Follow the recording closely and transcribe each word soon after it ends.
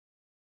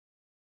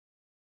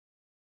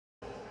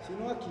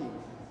sino aquí.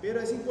 Pero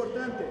es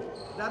importante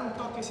dar un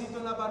toquecito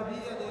en la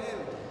barbilla de él.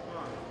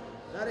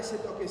 Dar ese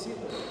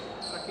toquecito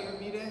para que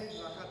mire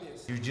la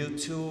cabeza.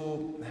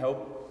 Jiu-Jutsu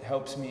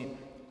helps me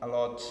a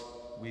lot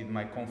with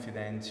my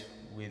confidence,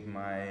 with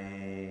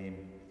my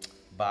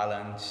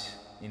balance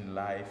in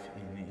life,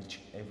 in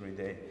every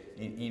day,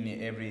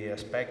 in every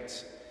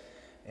aspect,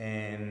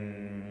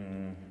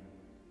 and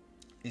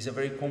it's a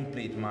very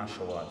complete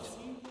martial art.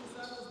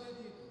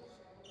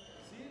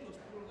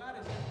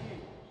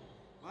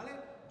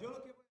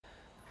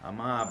 I'm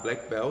a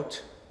black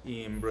belt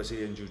in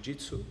Brazilian Jiu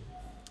Jitsu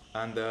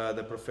under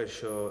the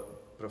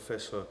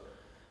Professor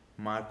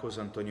Marco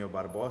Antonio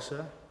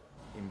Barbosa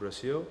in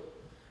Brazil,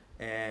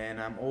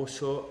 and I'm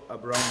also a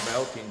brown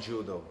belt in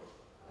Judo.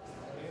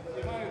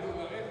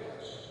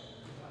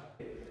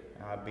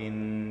 I've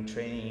been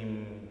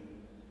training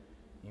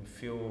in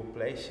few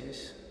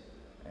places,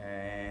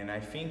 and I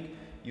think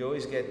you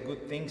always get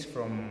good things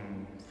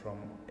from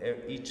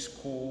each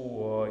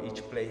school or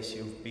each place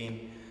you've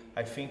been.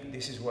 I think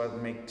this is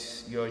what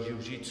makes your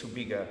jiu-jitsu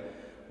bigger.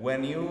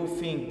 When you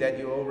think that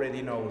you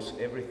already knows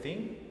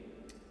everything,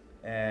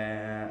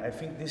 I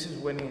think this is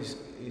when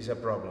is a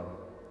problem.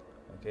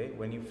 Okay,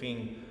 when you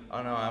think,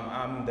 oh no,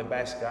 I'm the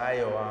best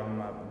guy or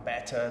I'm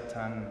better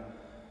than,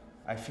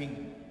 I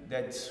think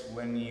that's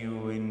when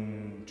you're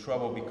in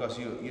trouble because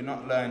you're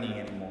not learning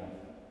anymore.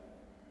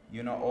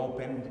 You're not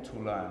open to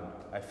learn.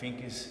 I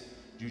think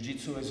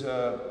jiu-jitsu is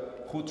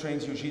who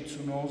trains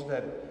jiu-jitsu knows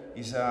that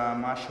is a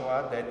martial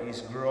art that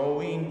is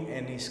growing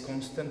and is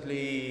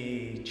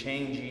constantly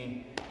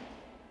changing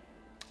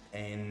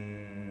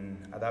and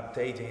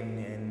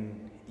adapting,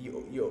 and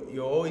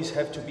you always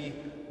have to be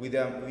with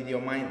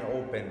your mind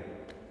open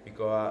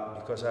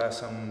because there are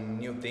some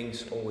new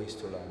things always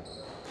to learn.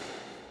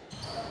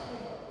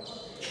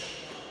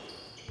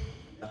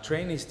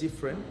 Training is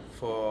different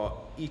for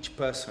each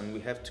person.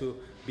 We have to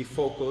be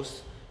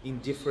focused in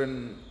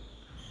different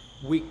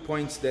weak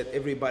points that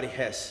everybody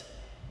has,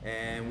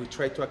 and we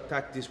try to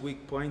attack these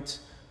weak points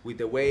with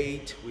the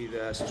weight, with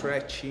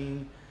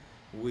stretching,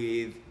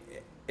 with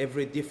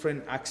every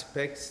different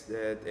aspects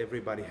that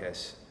everybody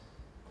has.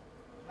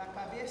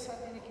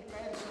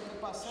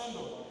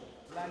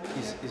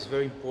 It's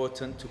very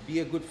important to be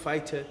a good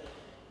fighter.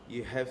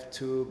 You have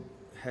to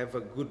have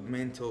a good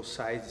mental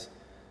side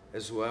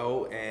as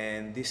well,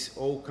 and this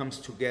all comes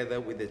together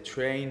with the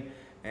train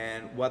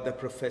and what the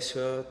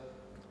professor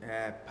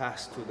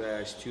passed to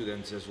the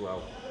students as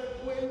well.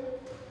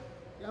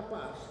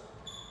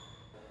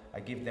 I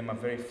give them a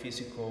very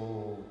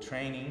physical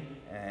training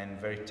and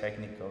very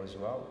technical as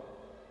well.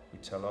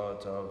 It's a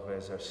lot of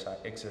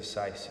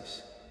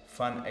exercises,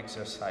 fun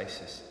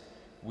exercises,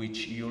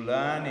 which you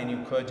learn and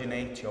you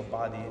coordinate your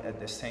body at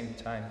the same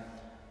time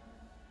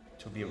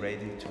to be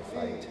ready to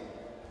fight.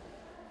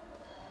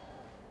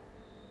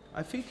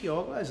 I think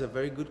yoga is a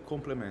very good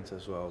complement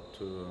as well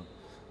to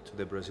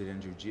the Brazilian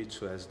Jiu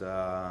Jitsu, as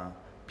the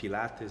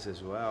Pilates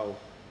as well,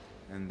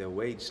 and the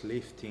weights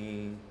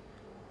lifting.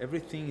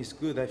 Everything is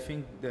good. I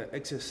think the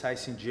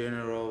exercise in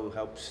general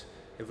helps,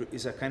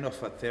 is a kind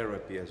of a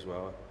therapy as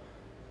well.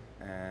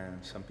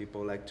 And some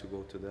people like to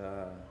go to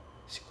the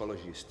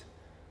psychologist.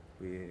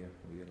 We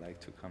like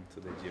to come to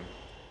the gym.